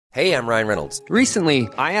Hey, I'm Ryan Reynolds. Recently,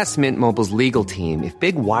 I asked Mint Mobile's legal team if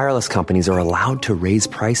big wireless companies are allowed to raise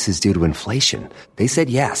prices due to inflation. They said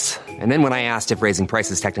yes. And then when I asked if raising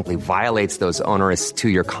prices technically violates those onerous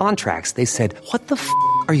two-year contracts, they said, "What the f***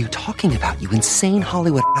 are you talking about, you insane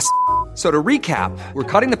Hollywood ass?" So to recap, we're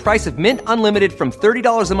cutting the price of Mint Unlimited from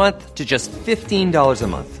 $30 a month to just $15 a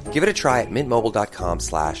month. Give it a try at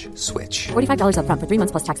mintmobile.com/switch. $45 up front for 3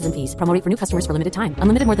 months plus taxes and fees. Promo rate for new customers for limited time.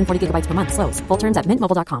 Unlimited more than 40 gigabytes per month. Slows full terms at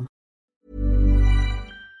mintmobile.com.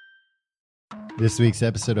 This week's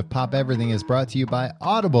episode of Pop Everything is brought to you by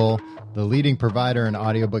Audible, the leading provider in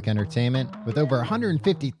audiobook entertainment. With over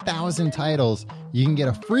 150,000 titles, you can get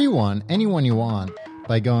a free one, anyone you want,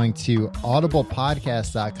 by going to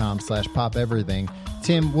audiblepodcast.com/popeverything.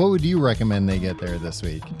 Tim, what would you recommend they get there this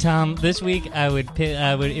week? Tom, this week I would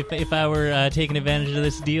if I were taking advantage of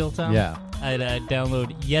this deal, Tom. Yeah. I'd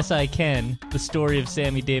download Yes I Can, the story of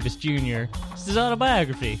Sammy Davis Jr. It's his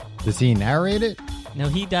autobiography. Does he narrate it? No,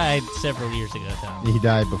 he died several years ago, Tom. He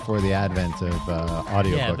died before the advent of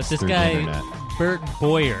audiobooks. Yeah, but this through guy, the internet. Bert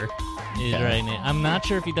Boyer, is right now. I'm not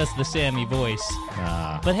sure if he does the Sammy voice.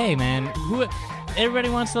 But hey, man, everybody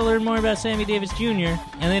wants to learn more about Sammy Davis Jr.,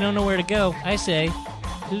 and they don't know where to go. I say,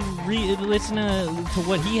 listen to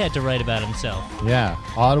what he had to write about himself. Yeah,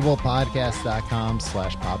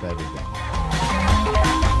 audiblepodcast.com/popeverything.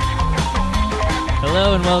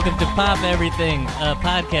 Hello and welcome to Pop Everything, a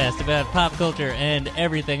podcast about pop culture and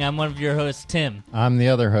everything. I'm one of your hosts, Tim. I'm the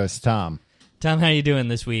other host, Tom. Tom, how you doing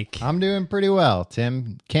this week? I'm doing pretty well,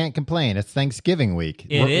 Tim. Can't complain. It's Thanksgiving week.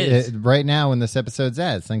 It is. Right now when this episode's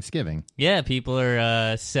at, it's Thanksgiving. Yeah, people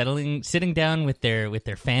are sitting down with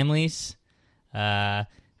their families. They're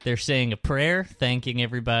saying a prayer, thanking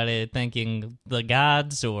everybody, thanking the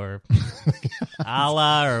gods or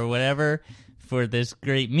Allah or whatever for this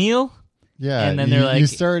great meal. Yeah, and then they're like, you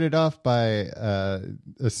started off by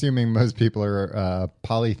assuming most people are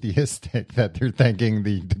polytheistic, that they're thanking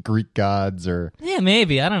the Greek gods or... Yeah,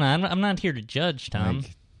 maybe. I don't know. I'm not here to judge, Tom.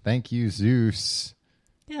 Like, thank you, Zeus.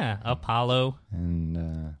 Yeah, Apollo.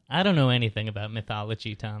 And I don't know anything about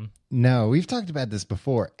mythology, Tom. No, we've talked about this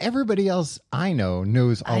before. Everybody else I know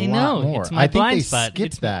knows a lot more. It's my blind spot. spot.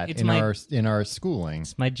 Skipped that in our schooling.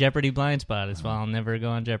 It's my Jeopardy blind spot as well. I'll never go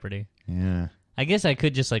on Jeopardy. Yeah. I guess I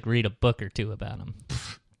could just read a book or two about them.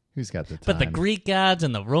 Who's got the time? But the Greek gods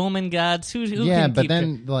and the Roman gods, who yeah, can but keep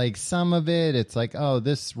then like some of it's like, oh,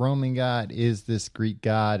 this Roman god is this Greek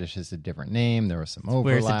god. It's just a different name. There was some overlap.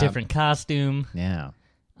 Wears a different costume. Yeah.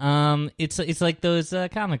 It's like those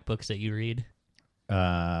comic books that you read.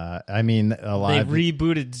 I mean, a lot. They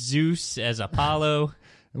rebooted Zeus as Apollo.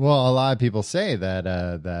 Well, a lot of people say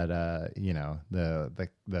that you know, the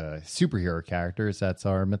superhero characters, that's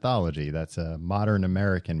our mythology. That's a modern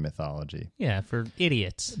American mythology. Yeah, for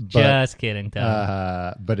idiots. Just kidding,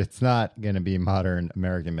 Tom. But it's not going to be modern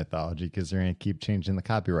American mythology because they're going to keep changing the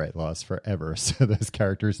copyright laws forever. So those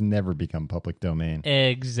characters never become public domain.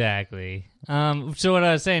 Exactly. So what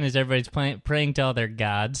I was saying is everybody's praying to all their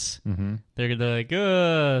gods. Mm-hmm. They're like,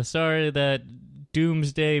 oh, sorry that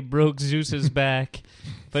Doomsday broke Zeus's back,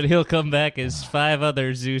 but he'll come back as 5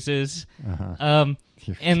 other Zeuses. Uh-huh.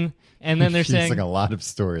 And then they're saying a lot of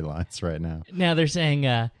storylines right now. Now they're saying,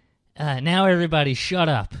 now everybody shut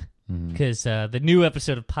up because the new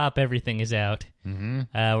episode of Pop Everything is out. Mm-hmm.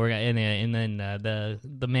 And then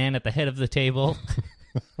the man at the head of the table,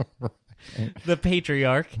 the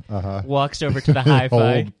patriarch, walks over to the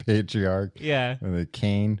hi-fi. Old patriarch. Yeah, with a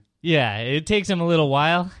cane. Yeah, it takes him a little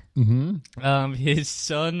while. Mm-hmm. His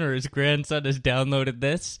son or his grandson has downloaded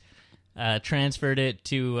this, transferred it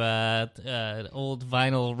to an old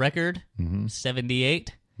vinyl record,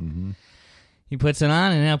 78. Mm-hmm. He puts it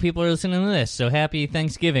on, and now people are listening to this. So happy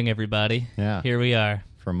Thanksgiving, everybody. Yeah. Here we are.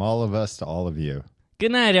 From all of us to all of you.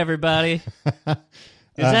 Good night, everybody. Is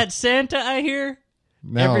that Santa I hear?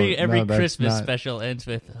 No, every that's Christmas not. special ends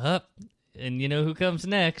with, and you know who comes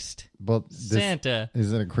next? Well, Santa.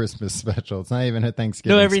 Isn't a Christmas special. It's not even a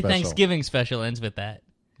Thanksgiving No, every special. Thanksgiving special ends with that.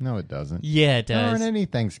 No, it doesn't. Yeah, it does. There aren't any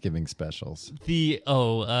Thanksgiving specials.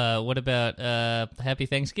 What about Happy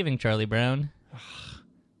Thanksgiving, Charlie Brown?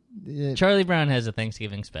 Charlie Brown has a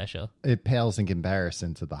Thanksgiving special. It pales in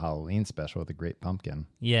comparison to the Halloween special with the Great Pumpkin.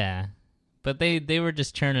 Yeah. But they were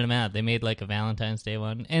just churning them out. They made like a Valentine's Day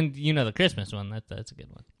one. And you know the Christmas one, that's a good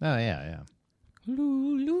one. Oh, yeah.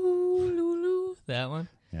 Loo, loo, loo, loo. That one.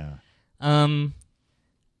 Yeah.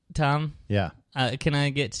 Tom? Yeah. Can I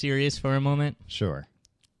get serious for a moment? Sure.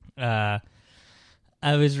 I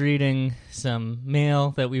was reading some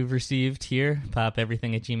mail that we've received here,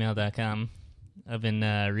 popeverything@gmail.com. I've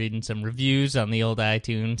been reading some reviews on the old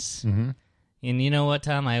iTunes. Mm-hmm. And you know what,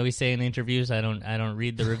 Tom? I always say in interviews, I don't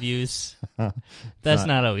read the reviews. That's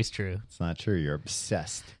not always true. It's not true. You're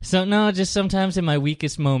obsessed. So no, just sometimes in my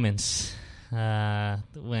weakest moments,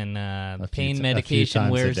 when the pain medication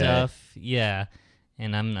wears off, yeah,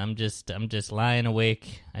 and I'm just lying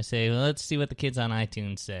awake. I say, well, let's see what the kids on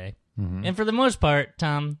iTunes say. Mm-hmm. And for the most part,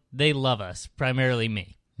 Tom, they love us, primarily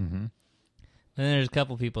me. Mm-hmm. And then there's a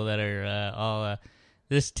couple people that are all,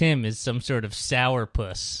 this Tim is some sort of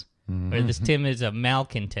sourpuss. Mm-hmm. Or this Tim is a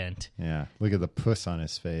malcontent. Yeah, look at the puss on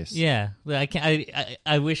his face. Yeah,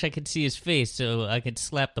 I wish I could see his face so I could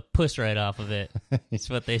slap the puss right off of it. That's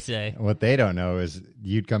what they say. What they don't know is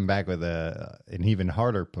you'd come back with an even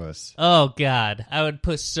harder puss. Oh God, I would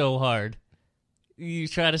puss so hard. You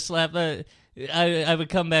try to slap the. I would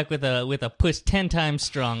come back with a puss 10 times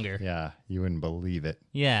stronger. Yeah, you wouldn't believe it.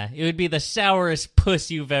 Yeah, it would be the sourest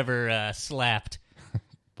puss you've ever slapped.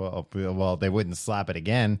 Well, they wouldn't slap it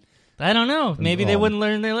again. I don't know. Maybe they wouldn't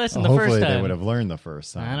learn their lesson the first time. Hopefully they would have learned the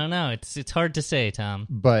first time. I don't know. It's hard to say, Tom.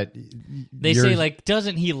 But they say, like,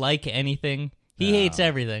 doesn't he like anything? He hates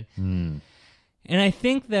everything. Mm. And I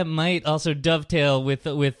think that might also dovetail with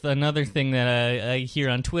another thing that I hear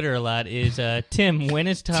on Twitter a lot is, Tim, when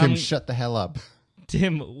is Tom... Tim, shut the hell up.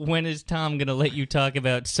 Tim, when is Tom going to let you talk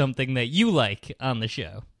about something that you like on the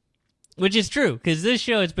show? Which is true, because this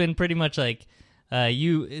show has been pretty much like...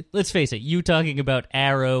 let's face it, you talking about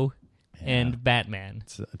Arrow and Batman.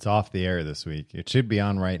 It's off the air this week. It should be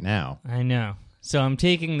on right now. I know. So I'm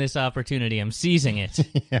taking this opportunity. I'm seizing it.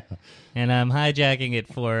 Yeah. And I'm hijacking it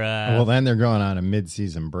for... well, then they're going on a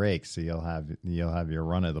mid-season break, so you'll have your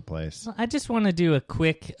run of the place. I just want to do a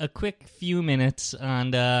quick few minutes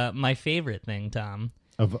on my favorite thing, Tom.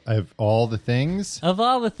 Of all the things? Of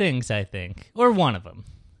all the things, I think. Or one of them.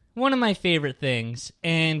 One of my favorite things,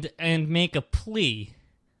 and make a plea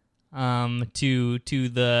to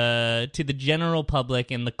the general public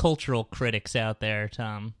and the cultural critics out there,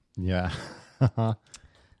 Tom. Yeah.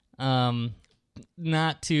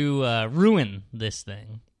 Not to ruin this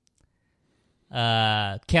thing.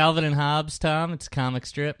 Calvin and Hobbes, Tom. It's a comic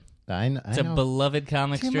strip. It's a beloved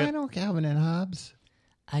comic strip. I know Calvin and Hobbes.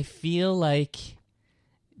 I feel like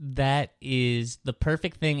that is the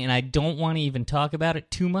perfect thing, and I don't want to even talk about it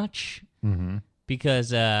too much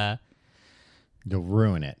because you'll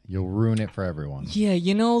ruin it. You'll ruin it for everyone. Yeah,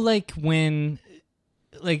 you know, like when,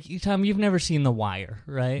 like Tom, you've never seen The Wire,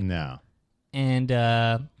 right? No. And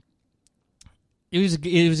it was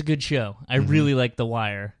a good show. I really liked The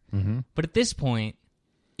Wire. Mm-hmm. But at this point,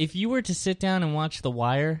 if you were to sit down and watch The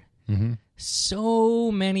Wire,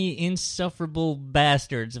 so many insufferable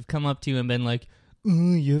bastards have come up to you and been like,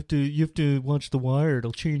 you have to watch The Wire.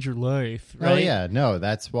 It'll change your life, right? Oh yeah, no,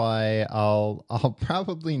 that's why I'll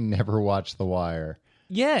probably never watch The Wire.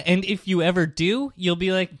 Yeah, and if you ever do, you'll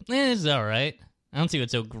be like, it's all right. I don't see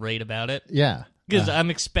what's so great about it. Yeah, because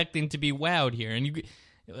I'm expecting to be wowed here, and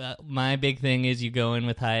my big thing is you go in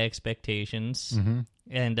with high expectations,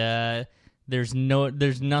 and there's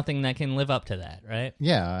nothing that can live up to that, right?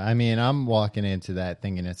 Yeah, I mean, I'm walking into that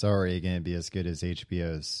thinking it's already going to be as good as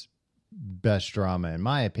HBO's best drama, in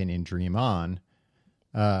my opinion, Dream On.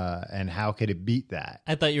 And how could it beat that?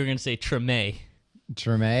 I thought you were going to say Treme.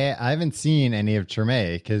 Treme? I haven't seen any of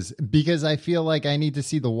Treme because I feel like I need to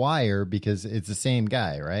see The Wire because it's the same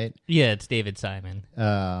guy, right? Yeah, it's David Simon.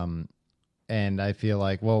 And I feel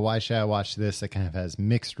like, well, why should I watch this? It kind of has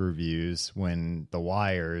mixed reviews when The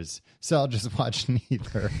Wire's, so I'll just watch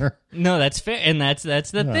neither. No, that's fair, and that's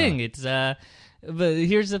the thing. It's but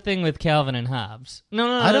here's the thing with Calvin and Hobbes.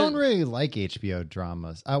 No, I don't really like HBO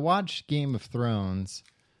dramas. I watch Game of Thrones.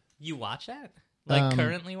 You watch that? Like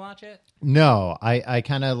currently watch it? No, I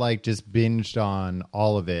kind of like just binged on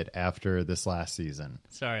all of it after this last season.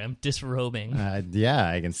 Sorry, I'm disrobing. Yeah,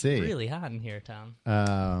 I can see. It's really hot in here,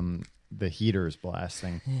 Tom. The heater's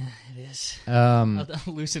blasting. Yeah, it is. I'll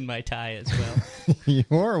loosen my tie as well. You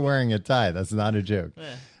are wearing a tie. That's not a joke.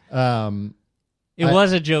 Yeah. It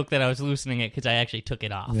was a joke that I was loosening it because I actually took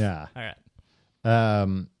it off. Yeah. All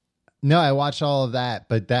right. No, I watched all of that,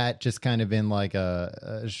 but that just kind of in like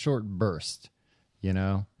a short burst, you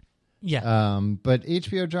know? Yeah. But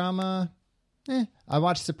HBO drama, I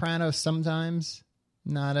watch Sopranos sometimes.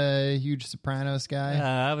 Not a huge Sopranos guy.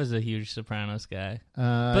 I was a huge Sopranos guy.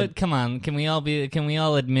 But come on, can we all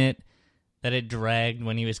admit that it dragged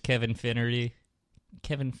when he was Kevin Finnerty?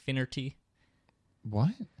 Kevin Finnerty?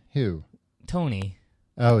 What? Who? Tony.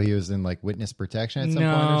 Oh, he was in like witness protection at some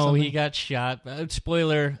point or something? No, he got shot.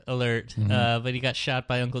 Spoiler alert. But he got shot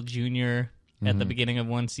by Uncle Junior at the beginning of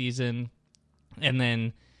one season. And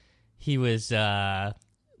then he was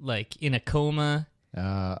like in a coma.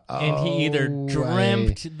 And he either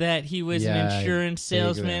dreamt that he was an insurance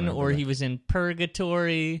salesman, or he was in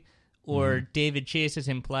purgatory, or David Chase has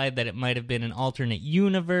implied that it might have been an alternate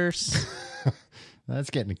universe. That's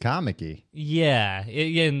getting comic-y. Yeah,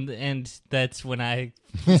 and that's when I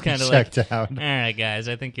was kind of checked like, out. All right, guys,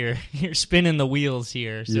 I think you're spinning the wheels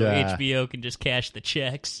here, so HBO can just cash the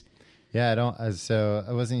checks. Yeah, so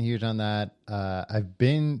I wasn't huge on that. I've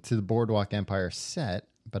been to the Boardwalk Empire set,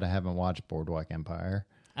 but I haven't watched Boardwalk Empire.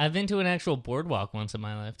 I've been to an actual boardwalk once in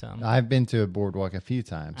my lifetime. I've been to a boardwalk a few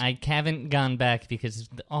times. I haven't gone back because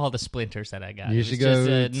all the splinters that I got. You should go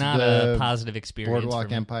to not a positive experience.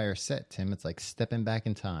 Boardwalk Empire set, Tim. It's like stepping back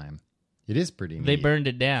in time. It is pretty neat. They burned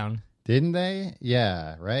it down. Didn't they?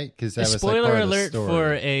 Yeah, right? Because that was spoiler like part alert of the story.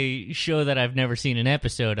 for a show that I've never seen an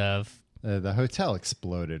episode of. The hotel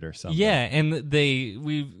exploded or something. Yeah, and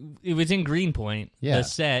it was in Greenpoint, the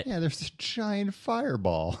set. Yeah, there's this giant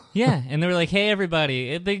fireball. Yeah, and they were like, hey,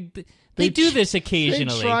 everybody, they do this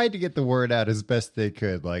occasionally. They tried to get the word out as best they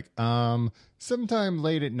could. Like, sometime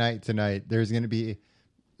late at night tonight, there's going to be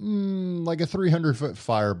like a 300-foot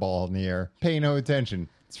fireball in the air. Pay no attention.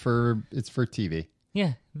 It's for TV.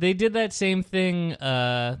 Yeah, they did that same thing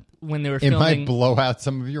when they were filming. It might blow out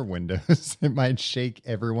some of your windows. It might shake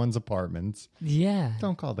everyone's apartments. Yeah.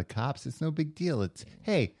 Don't call the cops. It's no big deal.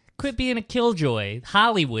 Hey. Quit being a killjoy.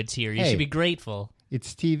 Hollywood's here. You should be grateful.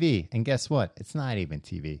 It's TV. And guess what? It's not even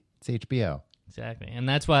TV. It's HBO. Exactly. And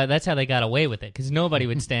that's how they got away with it, because nobody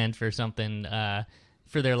would stand for something,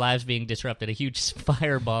 for their lives being disrupted. A huge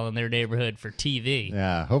fireball in their neighborhood for TV.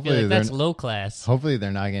 Yeah, hopefully that's low class. Hopefully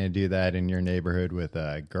they're not going to do that in your neighborhood with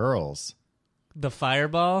girls. The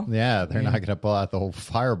fireball? Yeah, they're not going to pull out the whole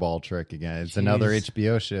fireball trick again. It's another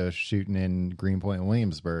HBO show shooting in Greenpoint,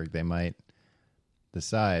 Williamsburg. They might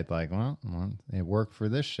decide, like, well, it worked for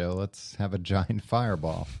this show. Let's have a giant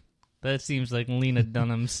fireball. That seems like Lena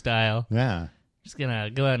Dunham's style. Yeah. Just gonna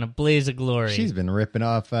go out in a blaze of glory. She's been ripping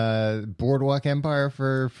off Boardwalk Empire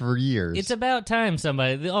for years. It's about time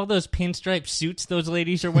somebody. All those pinstripe suits those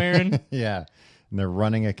ladies are wearing. Yeah. And they're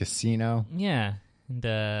running a casino. Yeah.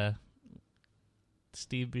 And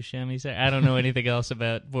Steve Buscemi's there. I don't know anything else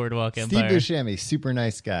about Boardwalk Empire. Steve Buscemi, super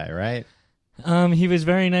nice guy, right? He was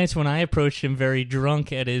very nice when I approached him very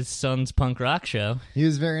drunk at his son's punk rock show. He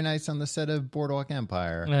was very nice on the set of Boardwalk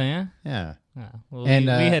Empire. Oh, yeah? Yeah. Oh, well, and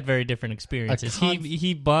we had very different experiences.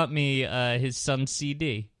 He bought me his son's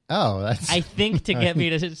CD. Oh, that's... I think to get me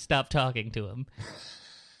to stop talking to him.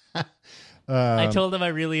 I told him I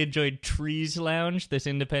really enjoyed Trees Lounge, this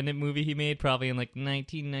independent movie he made probably in like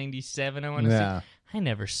 1997, I want to say. I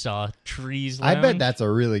never saw Trees Lounge. I bet that's a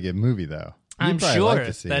really good movie, though. I'm sure. Like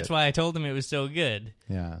to see That's it. why I told him it was so good.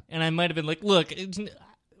 Yeah. And I might have been like, look,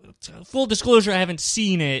 full disclosure, I haven't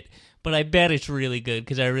seen it, but I bet it's really good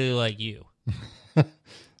because I really like you.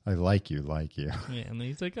 I like you. Yeah, and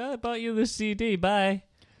he's like, I bought you the CD, bye.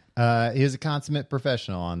 He was a consummate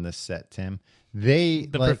professional on this set, Tim. The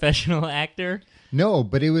professional actor? No,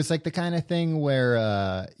 but it was like the kind of thing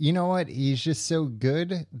where, you know what? He's just so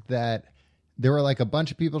good that there were like a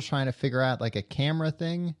bunch of people trying to figure out like a camera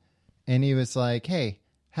thing. And he was like, hey,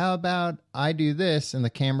 how about I do this and the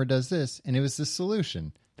camera does this? And it was the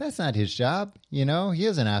solution. That's not his job. You know, he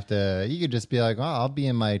doesn't have to. He could just be like, oh, I'll be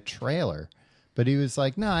in my trailer. But he was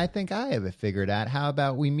like, no, I think I have it figured out. How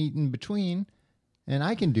about we meet in between and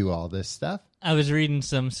I can do all this stuff? I was reading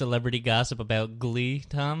some celebrity gossip about Glee,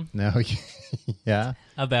 Tom. No, yeah.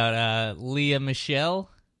 About Leah Michele.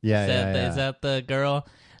 Yeah, Is that the girl?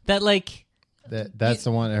 That like... That's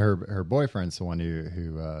the one. Her boyfriend's the one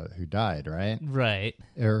who died, right? Right.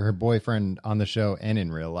 Her boyfriend on the show and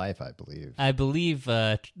in real life, I believe. I believe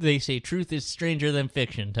they say truth is stranger than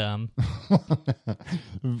fiction, Tom.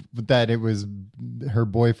 That it was her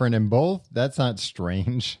boyfriend in both. That's not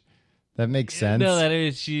strange. That makes sense. No, that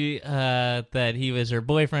is that he was her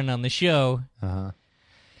boyfriend on the show, and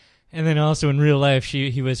then also in real life,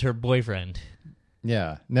 he was her boyfriend.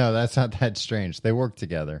 Yeah. No, that's not that strange. They work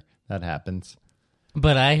together. That happens.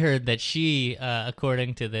 But I heard that she,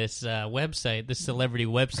 according to this website, this celebrity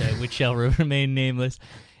website, which shall remain nameless,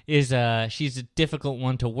 is she's a difficult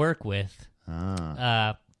one to work with.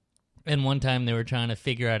 And one time they were trying to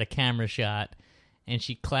figure out a camera shot, and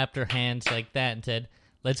she clapped her hands like that and said,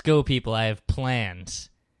 "Let's go, people, I have plans."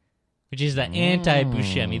 Which is the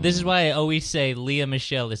anti-Buscemi. This is why I always say Leah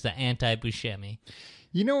Michele is the anti-Buscemi.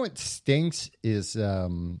 You know what stinks is...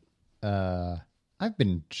 I've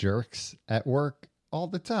been jerks at work all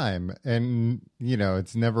the time. And, you know,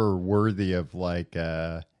 it's never worthy of, like,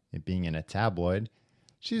 it being in a tabloid.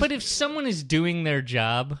 But if someone is doing their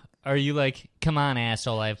job Are you like, come on,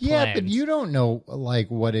 asshole, I have plans? Yeah, but you don't know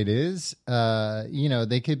like what it is.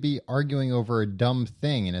 They could be arguing over a dumb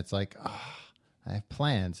thing, and it's like, I have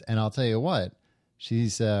plans. And I'll tell you what,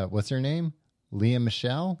 she's what's her name? Leah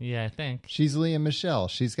Michelle? Yeah, I think. She's Leah Michelle.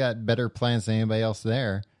 She's got better plans than anybody else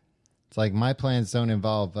there. It's like my plans don't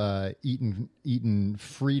involve eating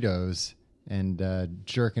Fritos and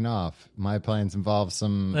jerking off. My plans involve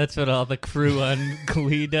some... That's what all the crew on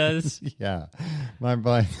Glee does? Yeah. My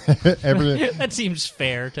plan... That seems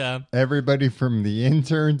fair, Tom. Everybody from the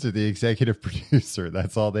intern to the executive producer,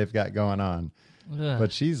 that's all they've got going on. Ugh.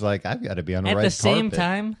 But she's like, I've got to be on the At right the same carpet.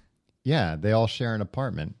 time? Yeah, they all share an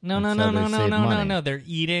apartment. No. No. They're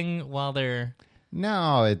eating while they're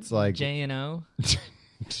No, it's like J&O.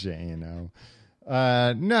 J&O.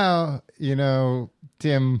 No,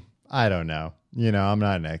 Tim, I don't know. I'm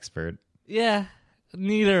not an expert. Yeah,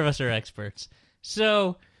 neither of us are experts.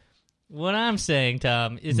 So, what I'm saying,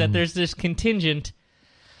 Tom, is that there's this contingent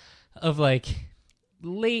of like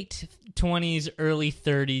late 20s, early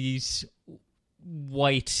 30s,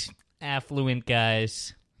 white, affluent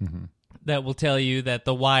guys that will tell you that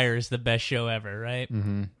The Wire is the best show ever, right?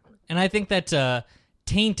 Mm-hmm. And I think that's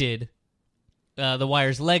tainted The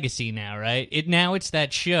Wire's legacy now, right? It's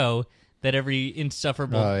that show that every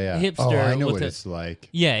insufferable hipster... Oh, I know what it's like.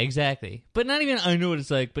 Yeah, exactly. But not even I know what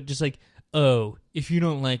it's like, but just like, oh, if you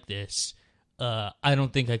don't like this, I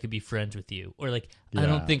don't think I could be friends with you. Or like, I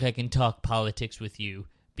don't think I can talk politics with you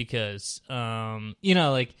because,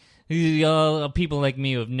 like... people like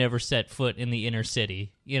me who have never set foot in the inner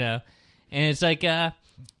city, And it's like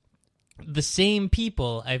the same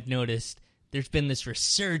people I've noticed. There's been this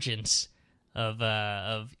resurgence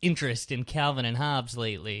of interest in Calvin and Hobbes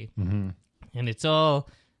lately, and it's all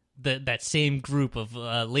that same group of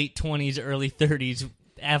late 20s, early 30s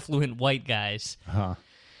affluent white guys. And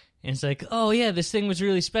it's like, oh yeah, this thing was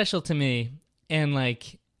really special to me, and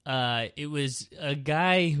like. It was a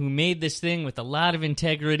guy who made this thing with a lot of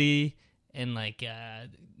integrity and like,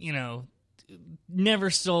 never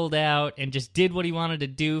sold out and just did what he wanted to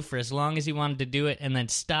do for as long as he wanted to do it and then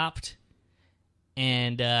stopped.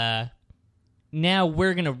 And now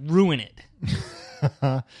we're going to ruin it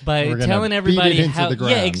by telling everybody how...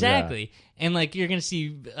 Yeah, exactly. Yeah. And like you're going to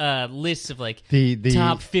see lists of like the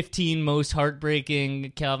top 15 most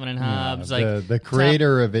heartbreaking Calvin and Hobbes. Like the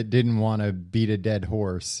creator of it didn't want to beat a dead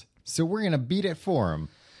horse, so we're going to beat it for him.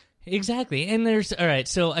 Exactly. And all right,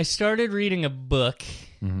 so I started reading a book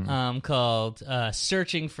called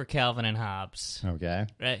Searching for Calvin and Hobbes. Okay.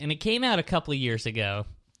 Right, and it came out a couple of years ago,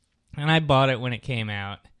 and I bought it when it came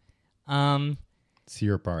out. It's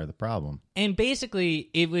your part of the problem. And basically,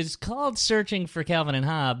 it was called Searching for Calvin and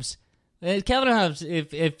Hobbes. Calvin and Hobbes,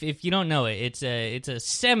 if you don't know it, it's a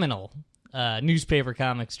seminal newspaper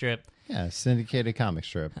comic strip. Yeah, syndicated comic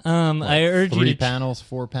strip. I urge you to... 3 panels,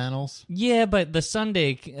 4 panels? Yeah, but the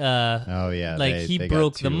Sunday... he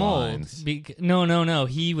broke the mold. No.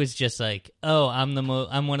 He was just like, oh, I'm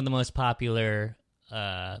one of the most popular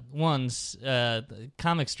comic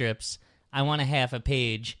strips. I want a half a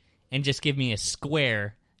page, and just give me a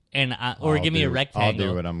square... or give me a rectangle. I'll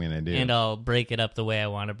do what I'm going to do. And I'll break it up the way I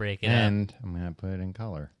want to break it up. And I'm going to put it in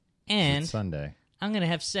color. And it's Sunday. I'm going to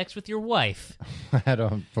have sex with your wife. I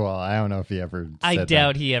don't know if he ever said I that.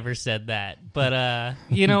 doubt he ever said that. But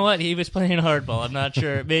you know what? He was playing hardball. I'm not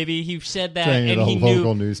sure. Maybe he said that and he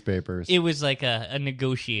local knew newspapers. It was like a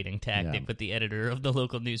negotiating tactic with the editor of the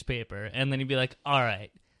local newspaper. And then he'd be like, all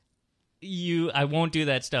right, I won't do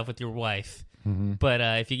that stuff with your wife. Mm-hmm. But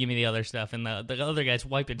if you give me the other stuff, and the other guy's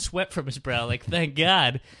wiping sweat from his brow, like, thank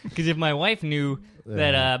God. Because if my wife knew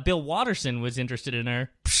that Bill Watterson was interested in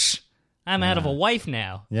her, I'm out of a wife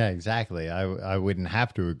now. Yeah, exactly. I wouldn't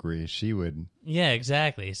have to agree. She would. Yeah,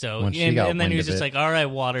 exactly. So, and then he was just like, all right,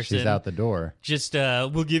 Watterson. She's out the door. Just,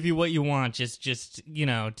 we'll give you what you want. Just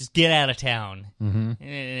get out of town. Mm-hmm.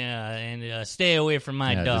 And stay away from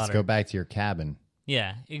my daughter. Just go back to your cabin.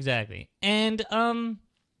 Yeah, exactly. And,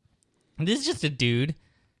 this is just a dude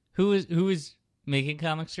who was making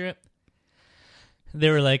comic strip.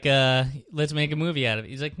 They were like, let's make a movie out of it.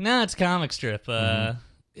 He's like, nah, it's comic strip. All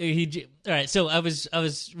right, so I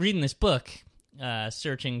was reading this book,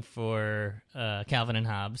 searching for Calvin and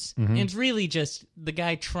Hobbes, and it's really just the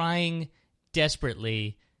guy trying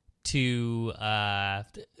desperately to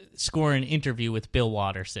score an interview with Bill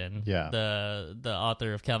Watterson, the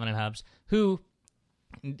author of Calvin and Hobbes, who,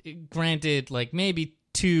 granted, like maybe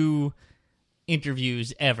 2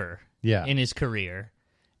 interviews ever in his career,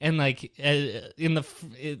 and like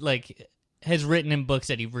has written in books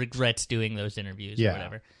that he regrets doing those interviews or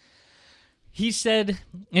whatever. he said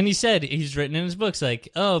he's written in his books, like,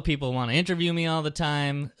 oh, people want to interview me all the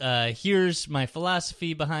time. Here's my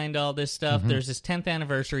philosophy behind all this stuff. There's this 10th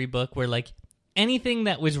anniversary book where, like, anything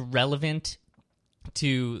that was relevant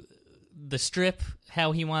to the strip,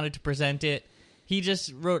 how he wanted to present it, he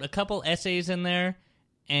just wrote a couple essays in there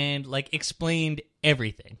and, like, explained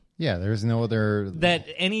everything. Yeah, there's no other... That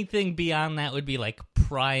anything beyond that would be, like,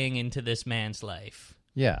 prying into this man's life.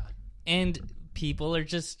 Yeah. And people are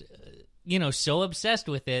just... so obsessed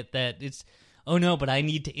with it that it's, oh no, but I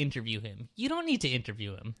need to interview him. You don't need to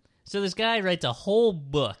interview him. So this guy writes a whole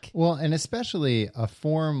book. Well, and especially a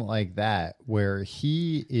form like that where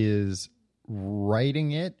he is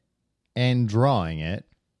writing it and drawing it,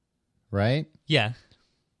 right? Yeah.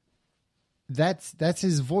 That's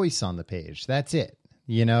his voice on the page. That's it.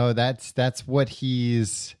 That's what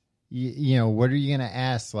he's, what are you going to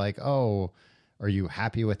ask? Like, oh, are you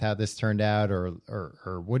happy with how this turned out? Or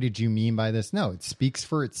what did you mean by this? No, it speaks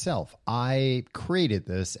for itself. I created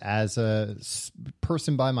this as a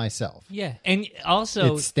person by myself. Yeah. And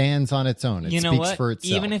also... It stands on its own. It speaks for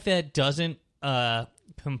itself. Even if it doesn't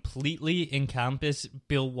completely encompass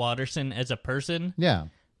Bill Watterson as a person,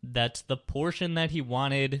 that's the portion that he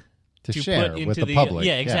wanted to share put into with the public.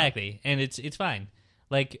 Yeah, exactly. Yeah. And it's fine.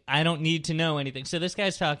 Like, I don't need to know anything. So this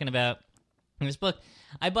guy's talking about in this book...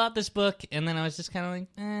 I bought this book, and then I was just kind of like,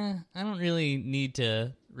 I don't really need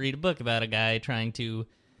to read a book about a guy trying to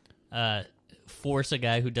force a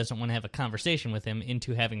guy who doesn't want to have a conversation with him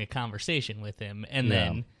into having a conversation with him, and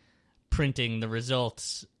then printing the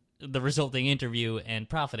resulting interview and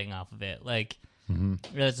profiting off of it. Like,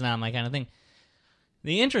 that's not my kind of thing.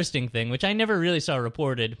 The interesting thing, which I never really saw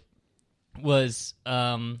reported, was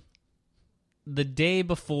the day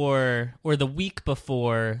before, or the week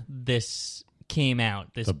before this came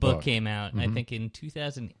out. This book came out, I think in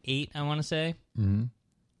 2008, I want to say.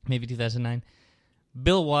 Maybe 2009.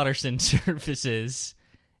 Bill Watterson surfaces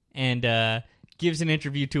and gives an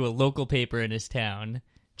interview to a local paper in his town.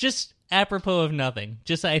 Just apropos of nothing.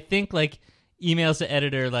 Just, I think, like, emails the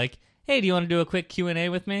editor like, hey, do you want to do a quick Q&A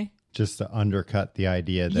with me? Just to undercut the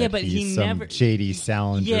idea that he's some J.D.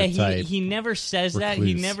 Salinger type. He never says recluse. That.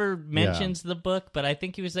 He never mentions the book, but I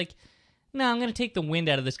think he was like, no, I'm going to take the wind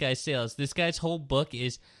out of this guy's sails. This guy's whole book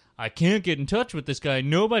is, I can't get in touch with this guy.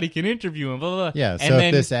 Nobody can interview him. Blah, blah, blah. Yeah, so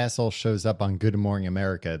if this asshole shows up on Good Morning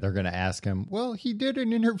America, they're going to ask him, well, he did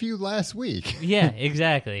an interview last week. Yeah,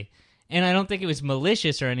 exactly. And I don't think it was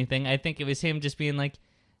malicious or anything. I think it was him just being like,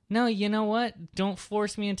 no, you know what? Don't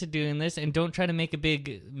force me into doing this, and don't try to make a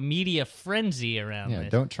big media frenzy around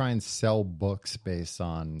it. Don't try and sell books based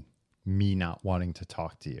on me not wanting to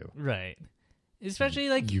talk to you. Right. Especially,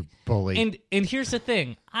 like, you bully. And here's the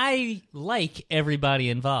thing. I like everybody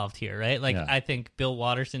involved here, right? Like, I think Bill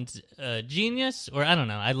Watterson's a genius, or I don't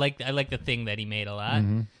know. I like the thing that he made a lot.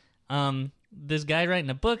 This guy writing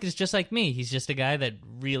a book is just like me. He's just a guy that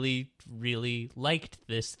really, really liked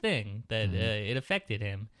this thing, that it affected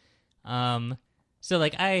him. So,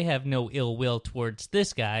 like, I have no ill will towards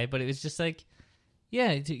this guy, but it was just like,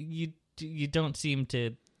 yeah, you don't seem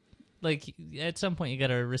to... Like, at some point, you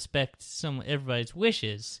gotta respect everybody's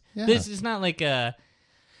wishes. Yeah. This is not like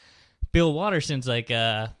Bill Watterson's like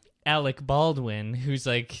Alec Baldwin, who's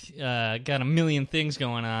like got a million things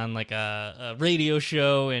going on, like a radio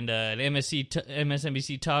show and an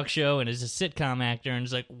MSNBC talk show, and is a sitcom actor, and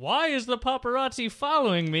is like, why is the paparazzi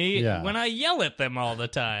following me when I yell at them all the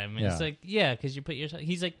time? And it's like, yeah, because you put yourself...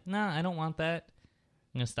 He's like, nah, I don't want that.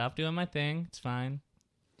 I'm gonna stop doing my thing. It's fine.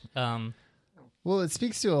 Well, it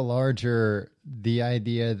speaks to the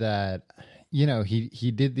idea that,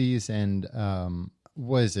 he did these, and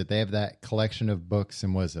what is it? They have that collection of books,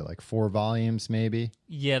 and was it like 4 volumes maybe?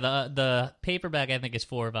 Yeah, the paperback I think is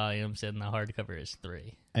 4 volumes, and the hardcover is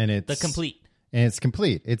 3. And it's the complete. And it's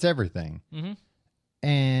complete. It's everything.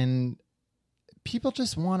 And people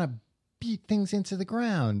just want to beat things into the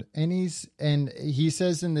ground. And he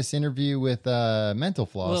says in this interview with Mental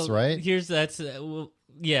Floss, right?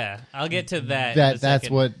 Yeah, I'll get to that. That's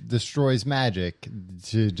what destroys magic,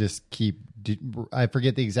 to just keep... I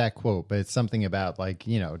forget the exact quote, but it's something about, like,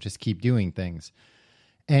 just keep doing things.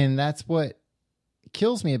 And that's what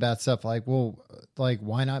kills me about stuff like, well, like,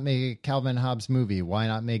 why not make a Calvin Hobbes movie? Why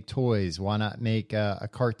not make toys? Why not make a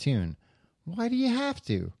cartoon? Why do you have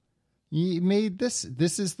to? You made this.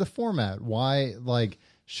 This is the format. Why, like...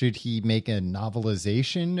 Should he make a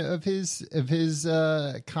novelization of his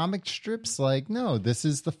comic strips? Like, no, this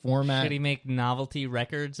is the format. Should he make novelty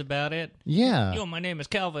records about it? Yeah. Yo, my name is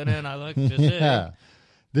Calvin, and I like to say.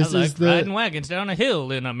 This I like is the riding wagons down a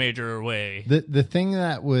hill in a major way. the thing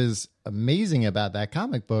that was amazing about that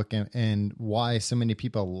comic book and why so many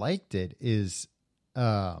people liked it is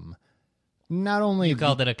not only You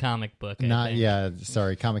called it a comic book.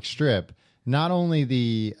 comic strip. Not only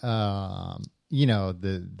the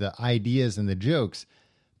the ideas and the jokes,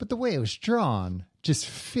 but the way it was drawn just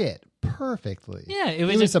fit perfectly. Yeah, it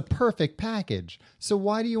was a perfect package. So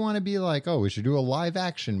why do you want to be like, oh, we should do a live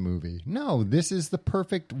action movie? No, this is the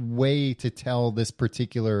perfect way to tell this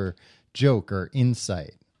particular joke or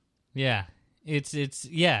insight. Yeah, it's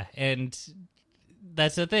and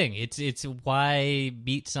that's the thing. It's why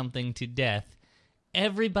beat something to death.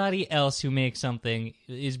 Everybody else who makes something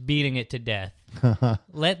is beating it to death.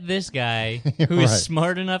 Let this guy, who is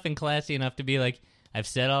smart enough and classy enough to be like, I've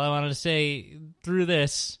said all I wanted to say through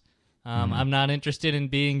this. I'm not interested in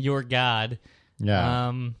being your god.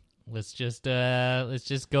 Yeah. Let's just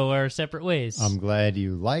go our separate ways. I'm glad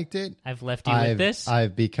you liked it. I've left you with this.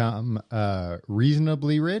 I've become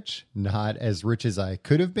reasonably rich, not as rich as I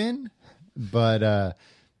could have been, but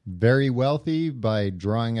very wealthy by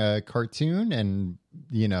drawing a cartoon, and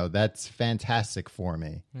that's fantastic for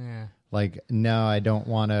me. Yeah. Like, no, I don't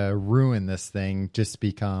want to ruin this thing, just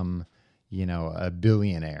become, a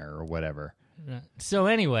billionaire or whatever. So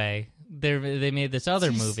anyway, they made this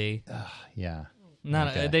other movie. Yeah.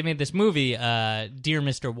 They made this movie, Dear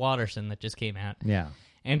Mr. Watterson, that just came out. Yeah.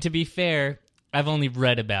 And to be fair, I've only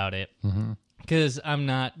read about it because I'm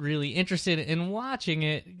not really interested in watching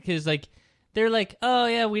it because, they're like, oh,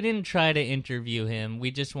 yeah, we didn't try to interview him.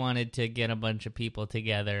 We just wanted to get a bunch of people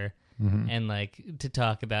together and, to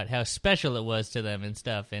talk about how special it was to them and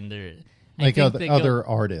stuff. And other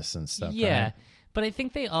artists and stuff. Yeah. Right? But I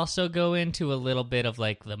think they also go into a little bit of,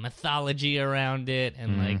 the mythology around it.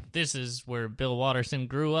 And, this is where Bill Watterson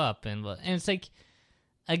grew up. And it's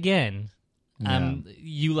again,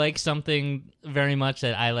 you like something very much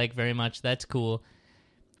that I like very much. That's cool.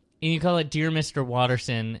 And you call it Dear Mr.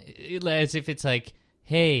 Watterson as if it's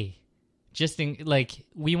hey,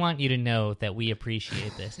 we want you to know that we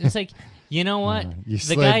appreciate this. And it's you know what? You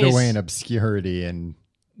slaved away in obscurity. And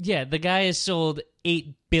yeah, the guy has sold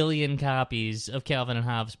 8 billion copies of Calvin and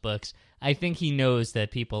Hobbes books. I think he knows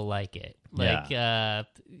that people like it.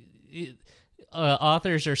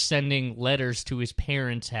 Authors are sending letters to his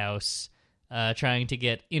parents' house trying to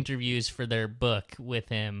get interviews for their book with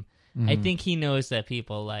him. I think he knows that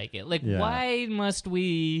people like it. Why must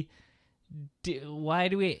we... why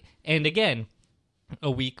do we... And again, a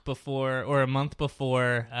week before or a month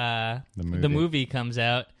before the movie comes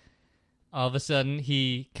out, all of a sudden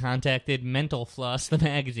he contacted Mental Floss, the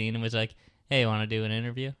magazine, and was like, hey, want to do an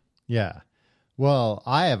interview? Yeah. Well,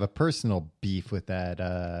 I have a personal beef with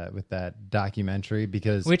that documentary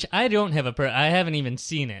because... Which I don't have I haven't even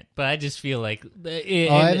seen it, but I just feel like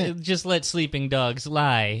just let sleeping dogs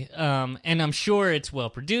lie. And I'm sure it's well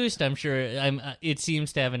produced. I'm sure it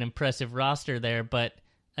seems to have an impressive roster there, but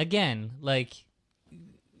again,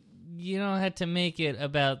 you don't have to make it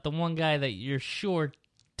about the one guy that you're sure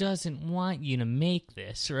doesn't want you to make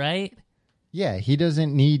this, right? Yeah, he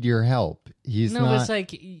doesn't need your help. He's not...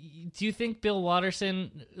 it's do you think Bill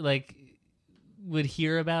Watterson, would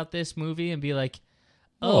hear about this movie and be like,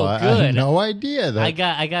 oh, good. I had no idea that... I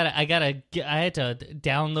had to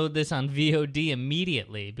download this on VOD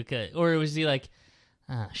immediately or was he like,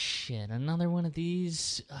 oh, shit, another one of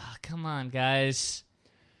these? Oh, come on, guys.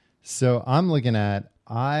 So I'm looking at,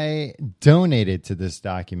 I donated to this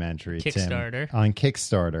documentary, Kickstarter. Tim, on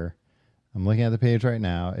Kickstarter. I'm looking at the page right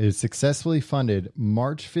now. It was successfully funded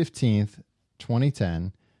March 15th,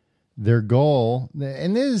 2010. Their goal,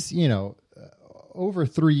 and this is, over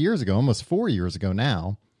 3 years ago, almost 4 years ago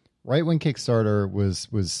now, right when Kickstarter was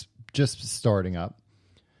just starting up.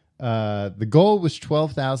 The goal was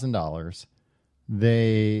 $12,000.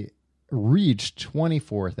 They reached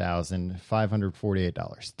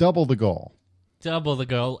 $24,548. Double the goal. Double the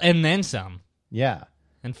goal, and then some. Yeah.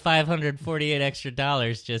 And $548 extra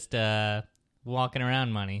just walking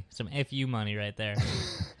around money. Some FU money right there.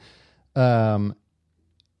 And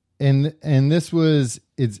this was,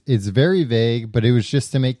 it's very vague, but it was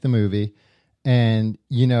just to make the movie. And,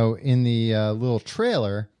 in the little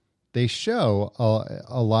trailer, they show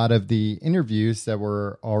a lot of the interviews that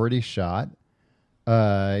were already shot,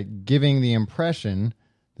 giving the impression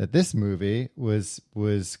that this movie was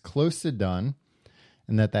close to done,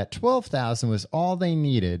 and that $12,000 was all they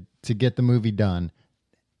needed to get the movie done.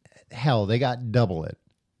 Hell, they got double it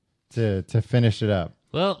to finish it up.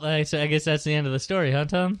 Well, I guess that's the end of the story, huh,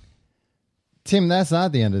 Tom? Tim, that's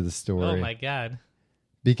not the end of the story. Oh, my God.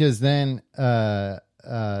 Because then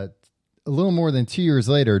a little more than 2 years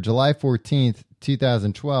later, July 14th,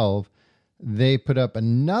 2012, they put up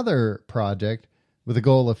another project with a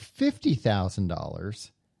goal of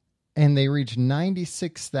 $50,000, and they reached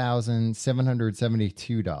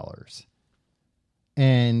 $96,772.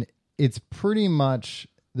 And it's pretty much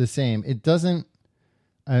the same. It doesn't,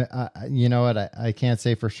 you know what? I can't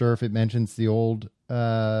say for sure if it mentions the old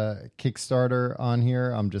Kickstarter on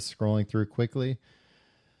here. I'm just scrolling through quickly.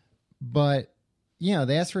 But, you know,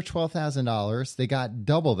 they asked for $12,000. They got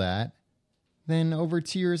double that. Then over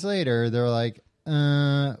 2 years later, they're like,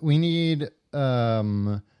 we need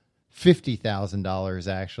 $50,000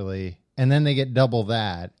 actually. And then they get double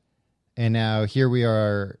that. And now here we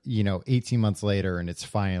are, you know, 18 months later, and it's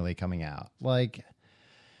finally coming out. Like,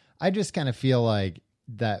 I just kind of feel like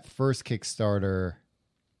that first Kickstarter,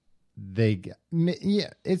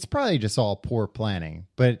 it's probably just all poor planning,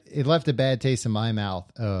 but it left a bad taste in my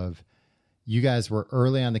mouth of you guys were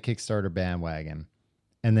early on the Kickstarter bandwagon.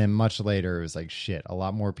 And then much later, it was like, shit, a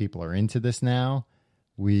lot more people are into this now.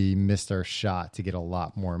 We missed our shot to get a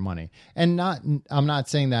lot more money. And I'm not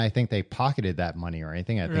saying that I think they pocketed that money or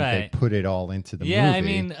anything. I think they put it all into the movie. Yeah, I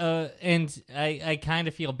mean, and I kind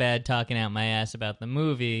of feel bad talking out my ass about the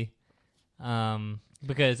movie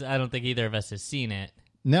because I don't think either of us has seen it.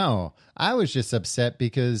 No, I was just upset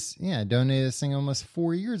because, I donated this thing almost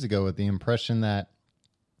 4 years ago with the impression that,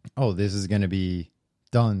 this is going to be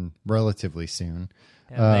done relatively soon.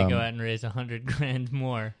 And they go out and raise $100,000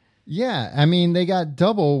 more. Yeah, I mean, they got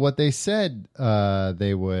double what they said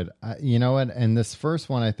they would. You know what? And this first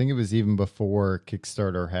one, I think it was even before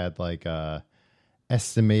Kickstarter had like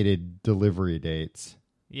estimated delivery dates.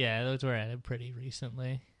 Yeah, those were added pretty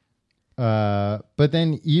recently. But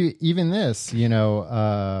then even this,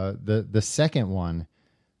 the second one,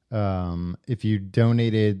 if you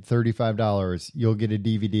donated $35, you'll get a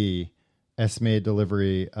DVD. Estimated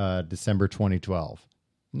delivery December 2012.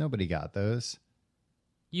 Nobody got those.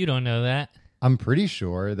 You don't know that. I'm pretty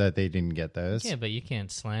sure that they didn't get those. Yeah, but you can't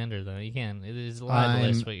slander them. You can't. It is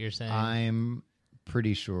libelous what you're saying. I'm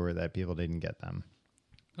pretty sure that people didn't get them.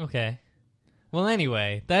 Okay. Well,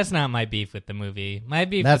 anyway, that's not my beef with the movie.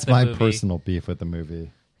 That's my personal beef with the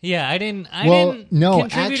movie. Yeah, I didn't. No,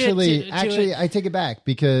 actually, I take it back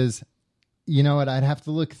because you know what? I'd have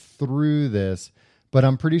to look through this, but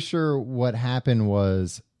I'm pretty sure what happened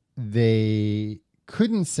was they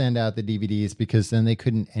couldn't send out the DVDs because then they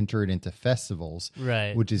couldn't enter it into festivals,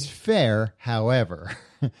 right? Which is fair. However,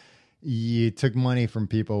 you took money from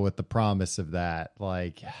people with the promise of that,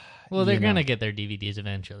 like. Well, they're gonna get their DVDs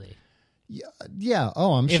eventually. Yeah.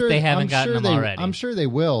 Oh, I'm sure. If they haven't gotten them already. I'm sure they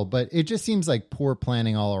will, but it just seems like poor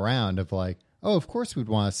planning all around of like, of course we'd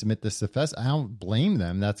want to submit this to fest. I don't blame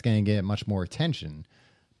them. That's going to get much more attention.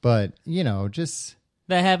 But, just...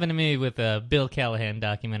 That happened to me with a Bill Callahan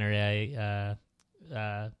documentary I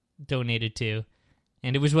donated to,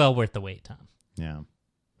 and it was well worth the wait, Tom. Yeah.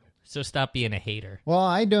 So stop being a hater. Well,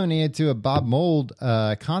 I donated to a Bob Mould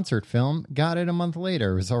concert film, got it a month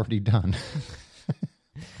later. It was already done.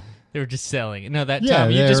 They were just selling it. No,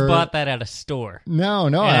 Tom, you just bought that at a store. No.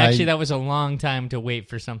 And actually, that was a long time to wait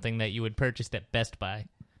for something that you would purchase at Best Buy.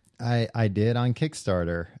 I did on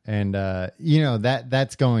Kickstarter, and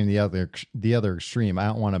that's going the other extreme. I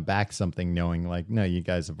don't want to back something knowing like, no, you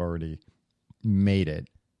guys have already made it,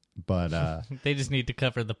 but they just need to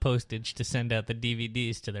cover the postage to send out the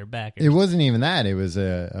DVDs to their backers. It wasn't even that; it was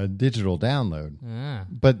a digital download. Ah.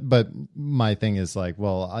 But my thing is like,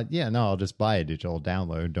 well, I'll just buy a digital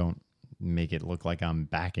download. Don't make it look like I'm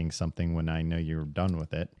backing something when I know you're done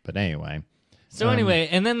with it. But anyway. So anyway,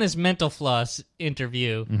 and then this Mental Floss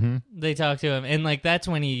interview, they talk to him, and like that's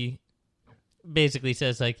when he basically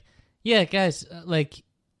says like, yeah, guys, like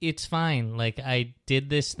it's fine. Like I did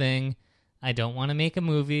this thing. I don't want to make a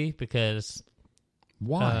movie because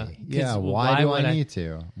why? Why do I need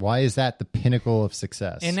to? Why is that the pinnacle of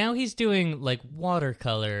success? And now he's doing like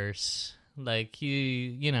watercolors, like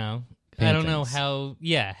Paintings. I don't know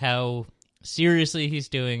how seriously he's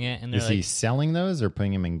doing it. And is he selling those or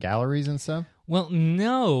putting them in galleries and stuff? Well,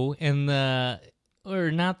 no,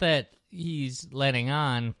 or not that he's letting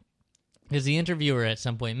on, because the interviewer at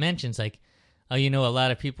some point mentions like, oh, a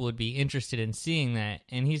lot of people would be interested in seeing that,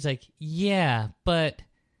 and he's like, yeah, but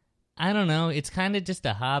I don't know, it's kind of just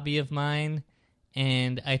a hobby of mine,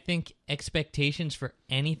 and I think expectations for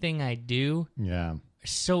anything I do are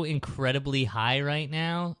so incredibly high right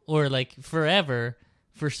now, or like forever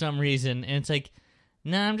for some reason, and it's like,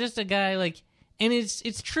 nah, I'm just a guy like. And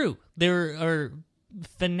it's true. There are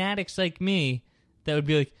fanatics like me that would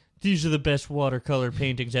be like, these are the best watercolor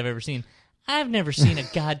paintings I've ever seen. I've never seen a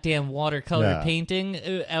goddamn watercolor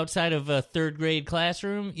painting outside of a third grade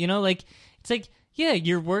classroom. You know, like, it's like, yeah,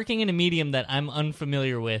 you're working in a medium that I'm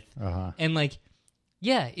unfamiliar with. And like,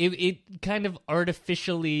 yeah, it kind of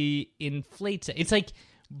artificially inflates it. It's like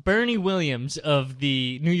Bernie Williams of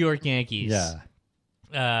the New York Yankees.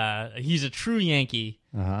 Yeah. He's a true Yankee.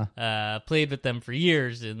 Played with them for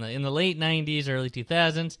years in the late 90s, early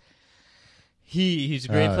 2000s. He's a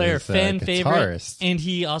great player, fan favorite, and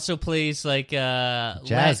he also plays like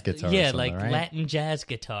jazz guitar. Yeah, like right? Latin jazz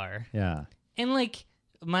guitar. Yeah. And like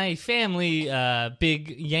my family, big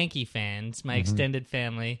Yankee fans, my extended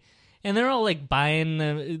family, and they're all like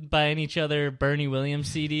buying each other Bernie Williams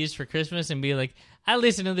CDs for Christmas and be like, I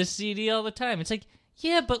listen to this CD all the time. It's like,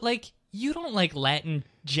 yeah, but like you don't like Latin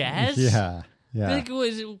jazz. Yeah. Yeah. Like,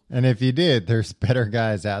 and if you did, there's better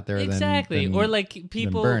guys out there than or like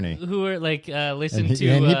people who are like listen and to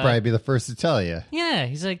and he'd probably be the first to tell you. Yeah,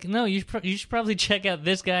 he's like, no, you should probably check out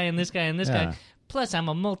this guy and this guy and this guy. Plus, I'm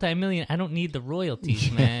a multi-million. I don't need the royalties,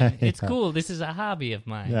 man. It's cool. This is a hobby of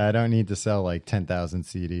mine. Yeah, I don't need to sell like 10,000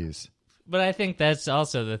 CDs. But I think that's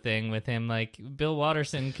also the thing with him. Like, Bill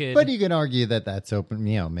Watterson could... But you can argue that that's open.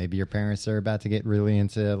 You know, maybe your parents are about to get really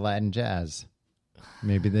into Latin jazz.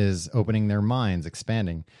 Maybe this is opening their minds,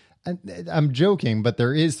 expanding. I'm joking, but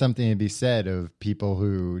there is something to be said of people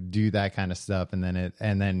who do that kind of stuff, and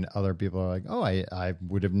then other people are like, "Oh, I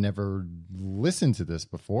would have never listened to this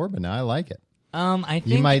before, but now I like it." I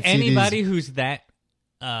think anybody who's that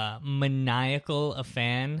maniacal a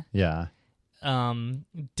fan,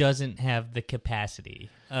 doesn't have the capacity.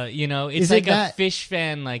 You know, it's like a Fish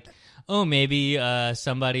fan, like. Oh, maybe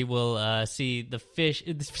somebody will see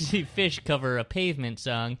Fish cover a Pavement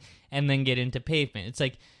song and then get into Pavement. It's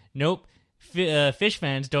like, nope, Fish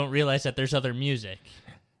fans don't realize that there's other music.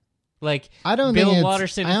 Like, Bill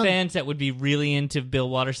Watterson fans that would be really into Bill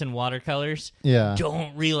Watterson watercolors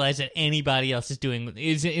don't realize that anybody else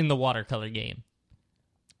is in the watercolor game.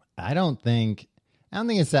 I don't think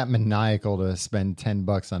it's that maniacal to spend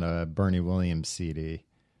 $10 on a Bernie Williams CD.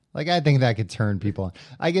 Like, I think that could turn people on.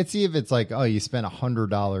 I could see if it's like, oh, you spent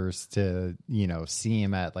 $100 to, you know, see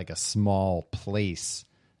him at like a small place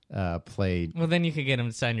play. Well, then you could get him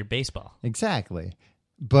to sign your baseball. Exactly.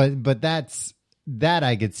 But that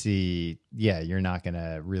I could see, yeah, you're not going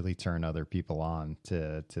to really turn other people on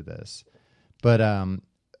to this. But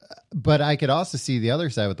I could also see the other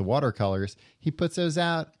side with the watercolors. He puts those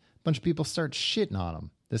out, a bunch of people start shitting on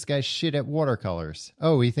him. This guy's shit at watercolors.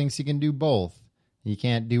 Oh, he thinks he can do both. He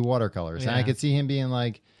can't do watercolors. And I could see him being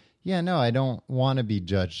like, yeah, no, I don't want to be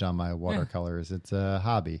judged on my watercolors. Yeah. It's a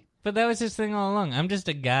hobby. But that was his thing all along. I'm just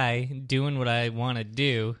a guy doing what I want to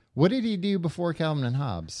do. What did he do before Calvin and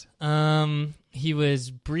Hobbes? He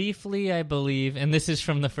was briefly, I believe, and this is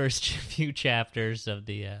from the first few chapters of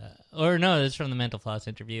the, this is from the Mental Floss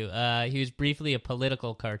interview. He was briefly a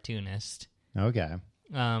political cartoonist. Okay.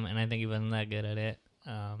 And I think he wasn't that good at it.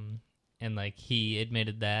 And like he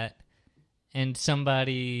admitted that. And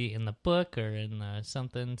somebody in the book or in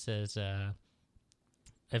something says,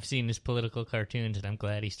 I've seen his political cartoons, and I'm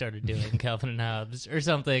glad he started doing Calvin and Hobbes or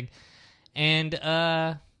something. And,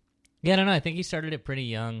 I don't know. I think he started it pretty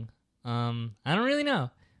young. I don't really know.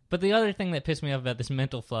 But the other thing that pissed me off about this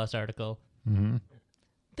Mental Floss article,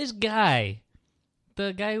 this guy,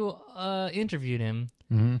 the guy who interviewed him,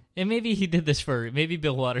 and maybe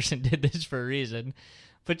Bill Watterson did this for a reason,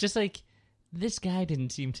 but just like, this guy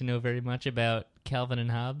didn't seem to know very much about Calvin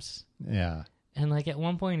and Hobbes. Yeah. And like at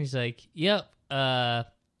one point he's like, yep,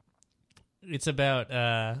 it's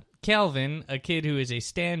about Calvin, a kid who is a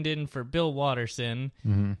stand-in for Bill Watterson,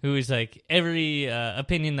 who is like, every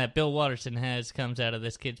opinion that Bill Watterson has comes out of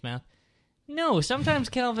this kid's mouth. No, sometimes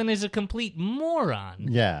Calvin is a complete moron.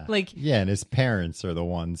 Yeah. Like, yeah, and his parents are the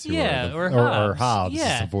ones who or Hobbes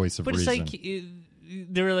is the voice of reason. But it's like,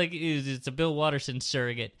 they were like, it's a Bill Watterson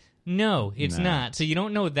surrogate. No, it's not. So you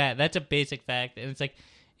don't know that. That's a basic fact. And it's like,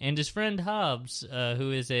 and his friend Hobbes,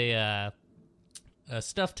 who is a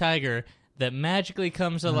stuffed tiger that magically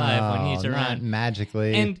comes alive when he's around. Not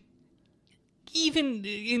magically. And even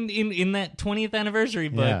in that 20th anniversary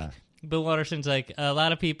book, Bill Watterson's like, a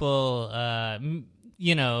lot of people,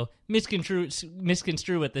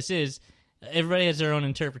 misconstrue what this is. Everybody has their own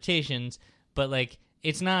interpretations, but like,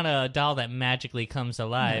 it's not a doll that magically comes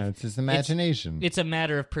alive. No, it's his imagination. It's a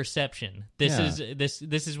matter of perception. This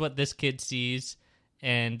is what this kid sees,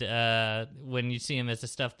 and when you see him as a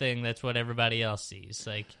stuffed thing, that's what everybody else sees.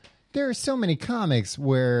 Like, there are so many comics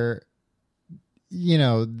where, you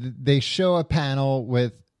know, they show a panel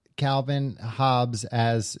with Calvin Hobbes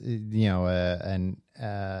as, you know,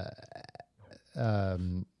 a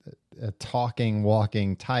talking,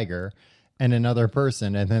 walking tiger. and another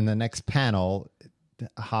person, and then the next panel,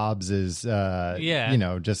 Hobbes is,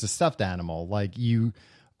 just a stuffed animal. Like, you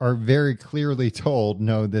are very clearly told,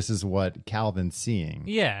 no, this is what Calvin's seeing.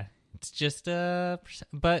 Yeah, it's just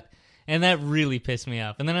and that really pissed me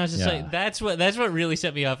off. And then I was just like, that's what really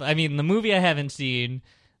set me off. I mean, the movie I haven't seen,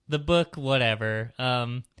 the book, whatever.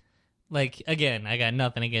 Like, again, I got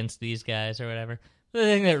nothing against these guys or whatever. The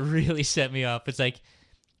thing that really set me off was like,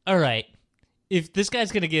 all right, if this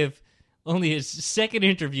guy's going to give only his second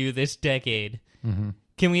interview this decade,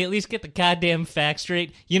 can we at least get the goddamn facts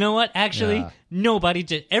straight? You know what? Actually,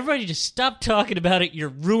 everybody just stop talking about it. You're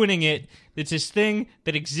ruining it. It's this thing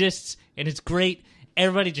that exists, and it's great.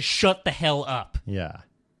 Everybody just shut the hell up. Yeah.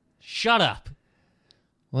 Shut up.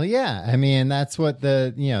 Well, yeah. I mean, that's what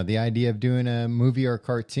the idea of doing a movie or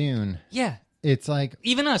cartoon. Yeah. It's like,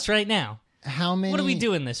 even us right now. What are we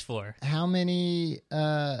doing this for? How many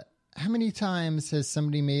times has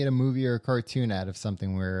somebody made a movie or a cartoon out of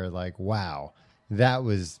something where like, wow, that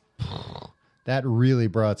really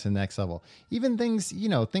brought it to the next level. Even things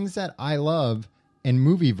that I love and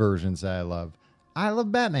movie versions that I love. I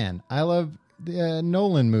love Batman. I love the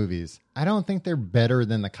Nolan movies. I don't think they're better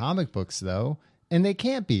than the comic books though. And they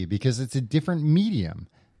can't be because it's a different medium.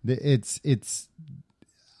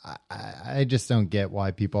 I just don't get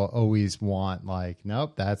why people always want like,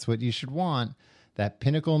 nope, that's what you should want. That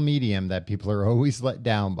pinnacle medium that people are always let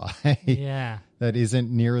down by. Yeah. That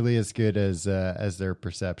isn't nearly as good as their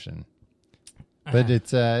perception. But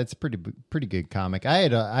it's a pretty good comic. I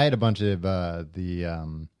had a bunch of I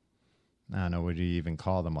don't know, what do you even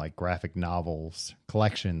call them? Like graphic novels,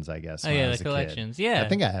 collections, I guess. Oh, yeah, the collections. Kid. Yeah. I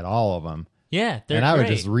think I had all of them. Yeah, they're and I would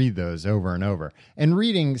great. just read those over and over. And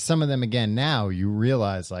reading some of them again now, you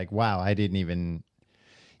realize, like, wow, I didn't even...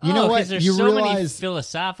 You know what? There's so many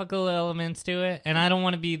philosophical elements to it, and I don't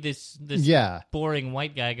want to be this boring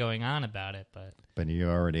white guy going on about it, but you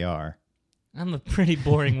already are. I'm a pretty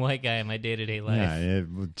boring white guy in my day-to-day life.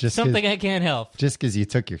 Yeah, something I can't help. Just because you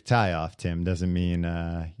took your tie off, Tim, doesn't mean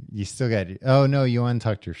you still got... Oh, no, you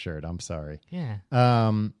untucked your shirt. I'm sorry. Yeah.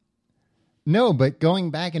 No, but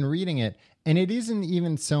going back and reading it, and it isn't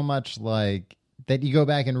even so much like that you go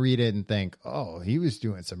back and read it and think, oh, he was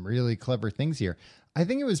doing some really clever things here. I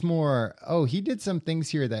think it was more, oh, he did some things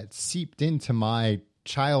here that seeped into my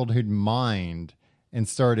childhood mind and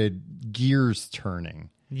started gears turning.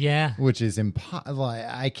 Yeah. Which is impossible.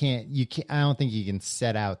 I don't think you can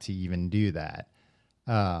set out to even do that.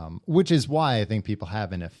 Which is why I think people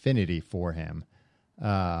have an affinity for him.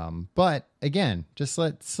 But again, just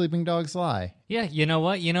let sleeping dogs lie. Yeah. You know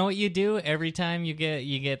what you do every time you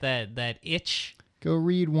get that itch? Go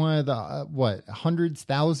read one of the, hundreds,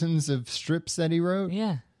 thousands of strips that he wrote?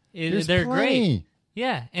 Yeah. They're great. Plenty.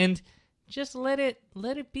 Yeah. And just let it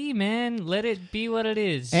be, man. Let it be what it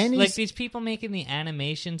is. And like these people making the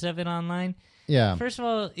animations of it online. Yeah. First of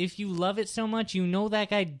all, if you love it so much, you know that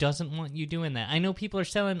guy doesn't want you doing that. I know people are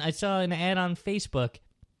selling, I saw an ad on Facebook.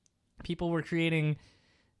 People were creating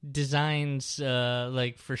designs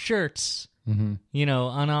like for shirts,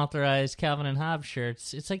 unauthorized Calvin and Hobbes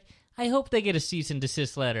shirts. It's like, I hope they get a cease and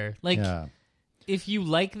desist letter. Like, if you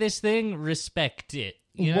like this thing, respect it.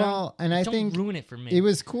 You know? Well, and I think don't ruin it for me. It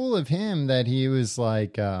was cool of him that he was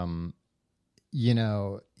like, people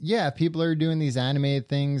are doing these animated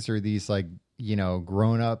things or these like,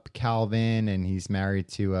 grown up Calvin, and he's married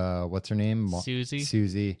to what's her name?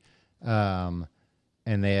 Susie. And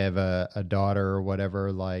they have a daughter or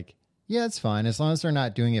whatever. Like, yeah, it's fine as long as they're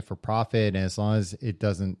not doing it for profit, and as long as it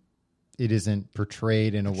isn't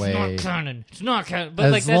portrayed in a way. It's not canon.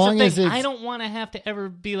 But like, that's the thing. I don't want to have to ever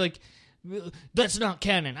be like, that's not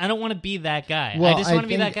canon. I don't want to be that guy. Well, I just want to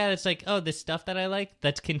be that guy that's like, oh, this stuff that I like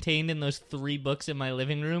that's contained in those 3 books in my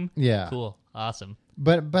living room. Yeah. Cool. Awesome.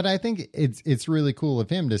 But I think it's really cool of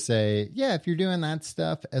him to say, yeah, if you're doing that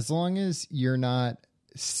stuff, as long as you're not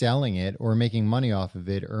selling it or making money off of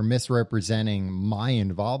it or misrepresenting my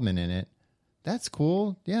involvement in it, that's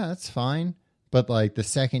cool. Yeah, that's fine. But like the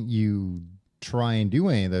second you try and do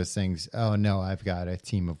any of those things, oh no, I've got a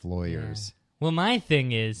team of lawyers. Yeah. Well, my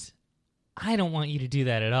thing is, I don't want you to do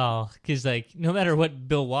that at all. Because like, no matter what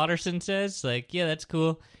Bill Watterson says, like, yeah, that's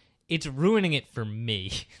cool. It's ruining it for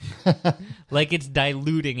me. Like, it's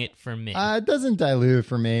diluting it for me. It doesn't dilute it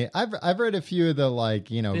for me. I've read a few of the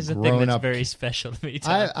this is a thing that's very special to me.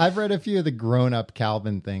 I've read a few of the grown up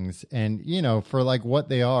Calvin things, and for like what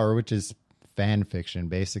they are, which is fan fiction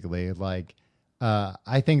basically. Like,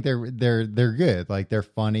 I think they're good. Like, they're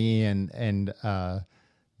funny, and the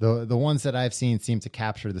ones that I've seen seem to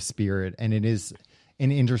capture the spirit, and it is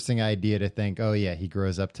an interesting idea to think, oh yeah, he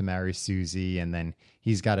grows up to marry Susie, and then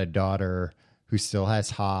he's got a daughter who still has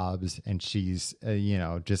Hobbes, and she's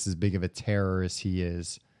just as big of a terror as he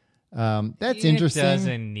is. That's interesting. It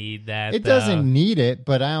doesn't need that. It doesn't need it,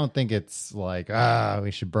 but I don't think it's like we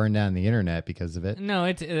should burn down the internet because of it. No,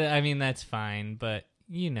 I mean that's fine, but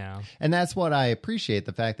and that's what I appreciate,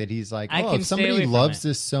 the fact that he's like, if somebody loves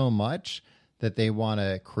this so much that they want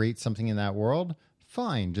to create something in that world,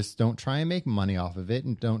 fine. Just don't try and make money off of it,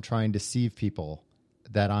 and don't try and deceive people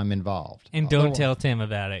that I'm involved. And don't tell Tim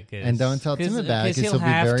about it. And don't tell Tim about it, because he'll be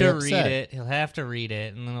very upset. He'll have to read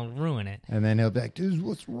it, and then he'll ruin it. And then he'll be like, dude,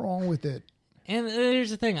 what's wrong with it? And here's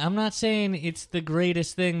the thing. I'm not saying it's the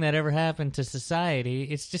greatest thing that ever happened to society.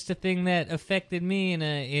 It's just a thing that affected me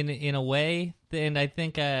in a way, and I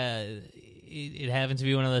think it happens to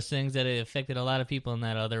be one of those things that it affected a lot of people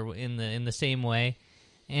in the same way.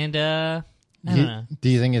 And I don't know. Do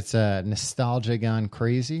you think it's nostalgia gone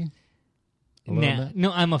crazy?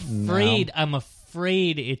 No, I'm afraid. No. I'm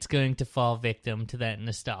afraid it's going to fall victim to that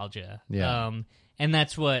nostalgia. Yeah. And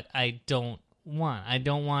that's what I don't want. I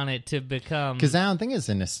don't want it to become, because I don't think it's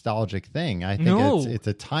a nostalgic thing. I think it's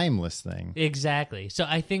a timeless thing. Exactly. So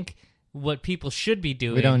I think what people should be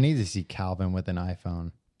doing. We don't need to see Calvin with an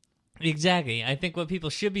iPhone. Exactly. I think what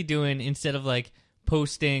people should be doing, instead of like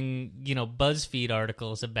posting, BuzzFeed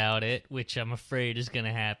articles about it, which I'm afraid is going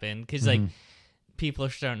to happen, because like people are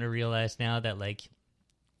starting to realize now that like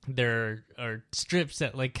there are strips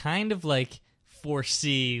that like kind of like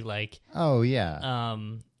foresee like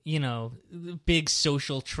big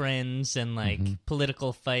social trends and like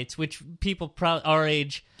political fights, which people our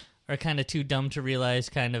age are kind of too dumb to realize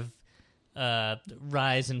kind of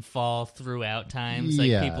rise and fall throughout times.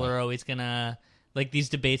 Like people are always gonna, like, these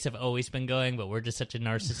debates have always been going, but we're just such a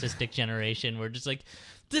narcissistic generation. We're just like,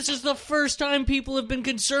 this is the first time people have been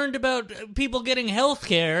concerned about people getting health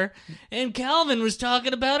care, and Calvin was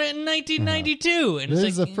talking about it in 1992. And this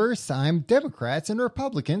is the first time Democrats and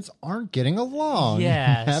Republicans aren't getting along.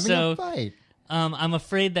 Yeah, having a fight. I'm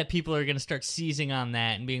afraid that people are going to start seizing on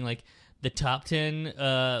that and being like, the top 10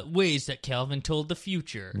 ways that Calvin told the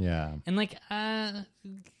future. Yeah. And like,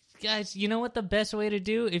 guys, you know what the best way to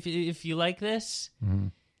do, if you like this?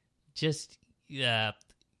 Just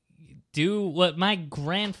do what my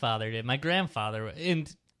grandfather did. My grandfather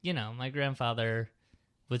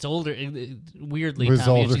was older. Weirdly,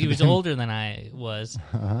 he was older than I was.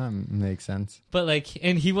 Makes sense. But like,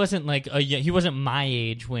 and he wasn't like he wasn't my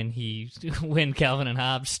age when Calvin and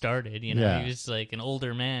Hobbes started. He was like an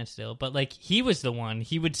older man still. But like, he was the one.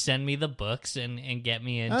 He would send me the books and get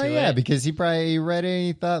me into it. Oh yeah, because he probably read it and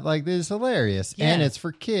he thought like, this is hilarious, and it's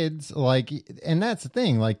for kids. Like, and that's the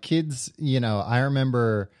thing. Like, kids, I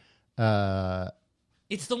remember.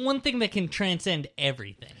 It's the one thing that can transcend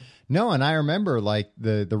everything. No, and I remember like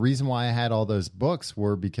the reason why I had all those books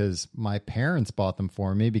were because my parents bought them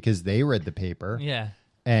for me because they read the paper. Yeah.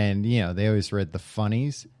 And, they always read the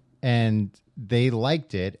funnies and they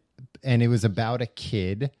liked it. And it was about a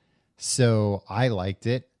kid. So I liked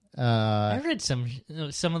it. I read some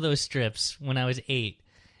of those strips when I was 8.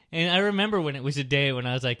 And I remember when it was a day when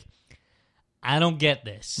I was like, I don't get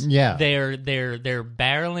this. Yeah. They're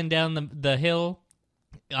barreling down the hill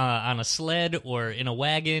on a sled or in a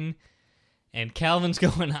wagon, and Calvin's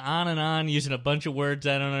going on using a bunch of words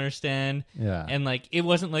I don't understand. Yeah. And like, it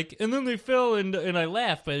wasn't like, and then they fell and I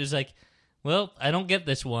laughed, but it was like, well, I don't get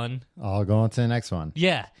this one. I'll go on to the next one.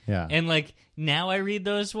 Yeah. Yeah. And like, now I read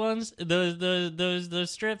those ones,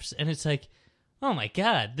 those strips, and it's like, oh my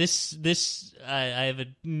God, this I have a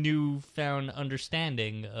newfound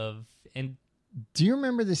understanding of. And do you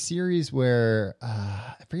remember the series where,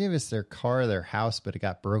 I forget if it's their car or their house, but it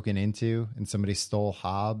got broken into and somebody stole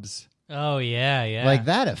Hobbes? Oh, yeah. Like,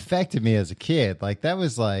 that affected me as a kid. Like, that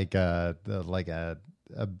was like a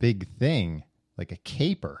big thing, like a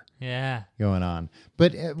caper. Yeah. Going on.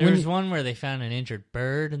 But there was one where they found an injured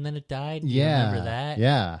bird and then it died. Do you remember that?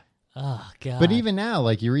 Yeah. Oh, God. But even now,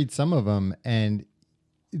 like, you read some of them and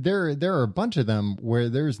there are a bunch of them where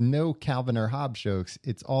there's no Calvin or Hobbes jokes.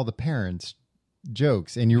 It's all the parents'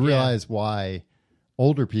 jokes, and you realize why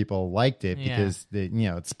older people liked it, because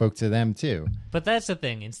it spoke to them too. But that's the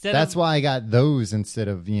thing. That's why I got those instead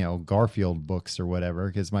of Garfield books or whatever,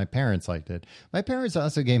 because my parents liked it. My parents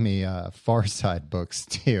also gave me Far Side books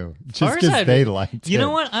too, just because they liked it. You know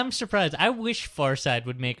what? I'm surprised. I wish Far Side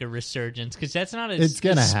would make a resurgence, because that's not as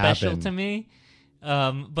special happen. To me.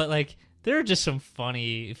 But like, there are just some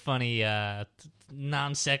funny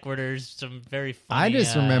non sequiturs, some very funny. I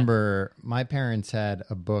just remember my parents had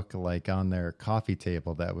a book like on their coffee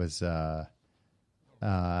table that was, I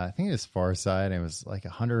think it was Far Side. It was like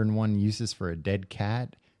 101 Uses for a Dead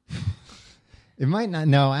Cat. It might not.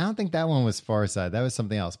 No, I don't think that one was Far Side. That was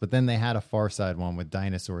something else. But then they had a Far Side one with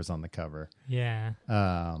dinosaurs on the cover. Yeah.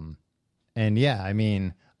 And yeah, I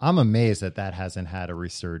mean, I'm amazed that hasn't had a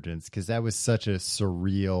resurgence because that was such a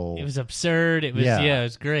surreal. It was absurd. It was it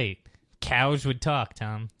was great. Cows would talk,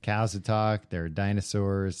 Tom. Cows would talk. There are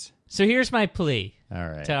dinosaurs. So here's my plea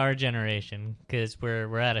to our generation, because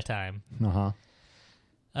we're out of time. Uh-huh.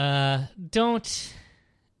 Don't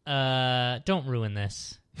ruin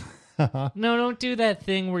this. No, don't do that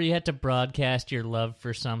thing where you had to broadcast your love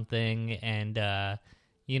for something and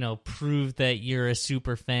prove that you're a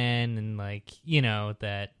super fan and that you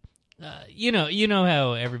know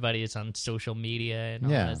how everybody is on social media and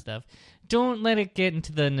all that stuff. Don't let it get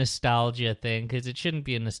into the nostalgia thing, because it shouldn't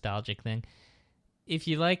be a nostalgic thing. If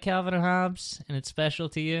you like Calvin and Hobbes and it's special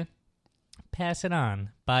to you, pass it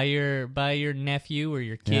on. Buy your nephew or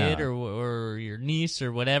your kid or your niece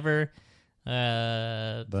or whatever,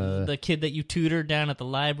 the kid that you tutor down at the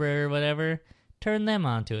library or whatever. Turn them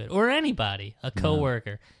onto it, or anybody, a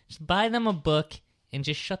coworker. Just buy them a book and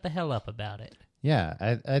just shut the hell up about it.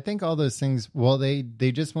 Yeah, I think all those things. Well, they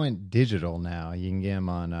just went digital now. You can get them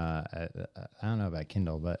on. I don't know about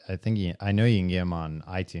Kindle, but I know you can get them on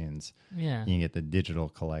iTunes. Yeah, you can get the digital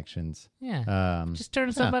collections. Yeah, just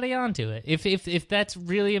turn somebody onto it if that's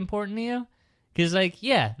really important to you, because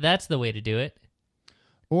that's the way to do it.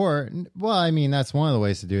 Or, well, I mean, that's one of the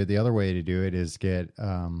ways to do it. The other way to do it is get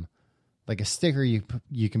like a sticker you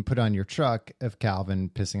can put on your truck of Calvin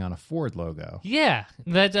pissing on a Ford logo. Yeah,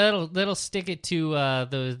 that'll stick it to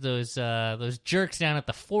those jerks down at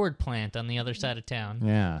the Ford plant on the other side of town.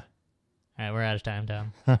 Yeah. All right, we're out of time,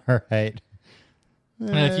 Tom. All right.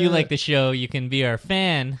 If you like the show, you can be our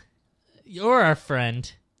fan or our friend,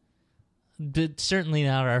 but certainly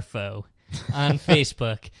not our foe, on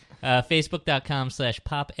Facebook.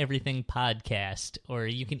 Facebook.com/popeverythingpodcast, or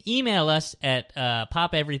you can email us at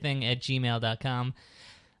popeverything@gmail.com.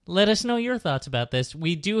 Let us know your thoughts about this.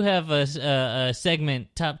 We do have a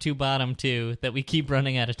segment, top two, bottom two, that we keep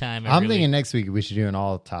running out of time. I'm thinking next week we should do an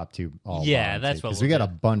all top two, all yeah, bottom that's two, what because we got a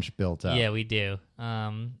bunch built up. Yeah, we do.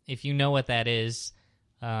 If you know what that is,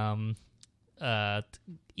 email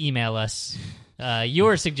us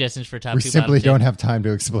your suggestions for top two, bottom two. We simply don't have time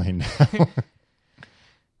to explain now.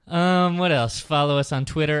 What else? Follow us on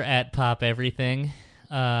Twitter at popeverything.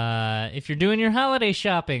 If you're doing your holiday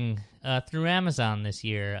shopping through Amazon this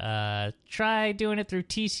year, try doing it through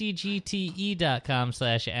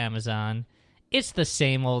tcgte.com/Amazon. It's the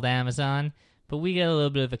same old Amazon, but we get a little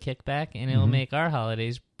bit of a kickback, and it'll make our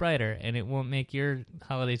holidays brighter, and it won't make your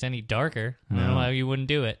holidays any darker. I don't know why you wouldn't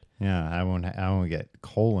do it. Yeah, I won't get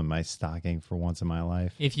coal in my stocking for once in my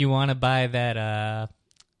life. If you want to buy that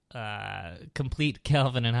complete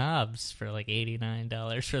Calvin and Hobbes for like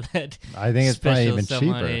 $89 for that. I think it's probably even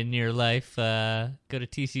someone cheaper in your life. Go to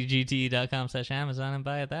tcgt.com/Amazon and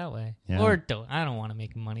buy it that way. Yeah. Or don't. I don't want to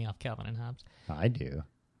make money off Calvin and Hobbes. I do,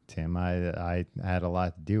 Tim. I had a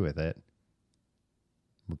lot to do with it.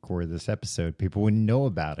 Record this episode, people wouldn't know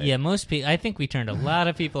about it. Yeah, most people. I think we turned a lot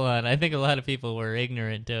of people on. I think a lot of people were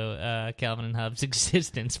ignorant to Calvin and Hobbes'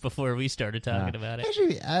 existence before we started talking about it.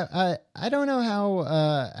 Actually, I don't know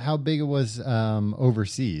how big it was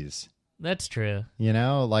overseas. That's true. You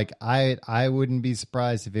know, like I wouldn't be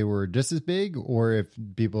surprised if it were just as big or if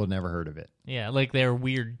people had never heard of it. Yeah, like their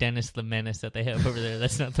weird Dennis the Menace that they have over there.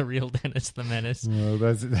 That's not the real Dennis the Menace. No,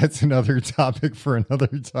 that's another topic for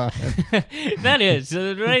another time. That is.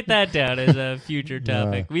 So write that down as a future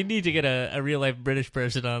topic. We need to get a real life British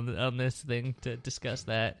person on this thing to discuss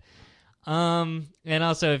that. And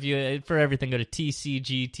also, if you for everything, go to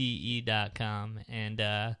tcgte.com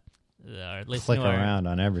and click around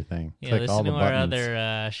on everything. Yeah, click listen all the to our buttons.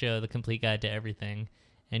 other show, The Complete Guide to Everything,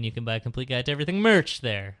 and you can buy Complete Guide to Everything merch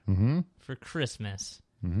there for Christmas.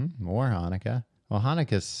 Or Hanukkah. Well,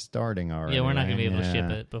 Hanukkah's starting already. Yeah, we're not going to be able to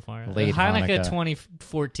ship it before Hanukkah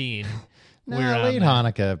 2014. No, late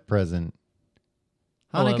Hanukkah present.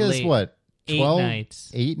 Hanukkah's what? 12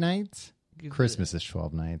 nights. 8 nights? Christmas is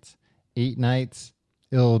 12 nights. 8 nights.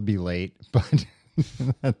 It'll be late, but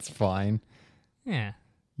that's fine. Yeah.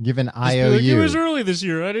 Give an IOU. Like, it was early this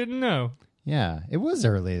year. I didn't know. Yeah, it was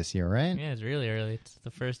early this year, right? Yeah, it's really early. It's the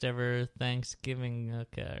first ever Thanksgiving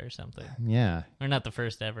or something. Yeah. Or not the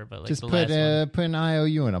first ever, but like just the last one. Put an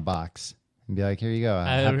IOU in a box and be like, here you go.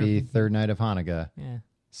 Happy third night of Hanukkah. Yeah.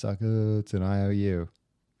 Sucker, it's an IOU.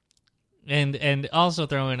 And also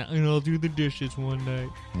throw in, I'll do the dishes one night.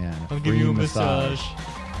 Yeah. I'll give you a massage.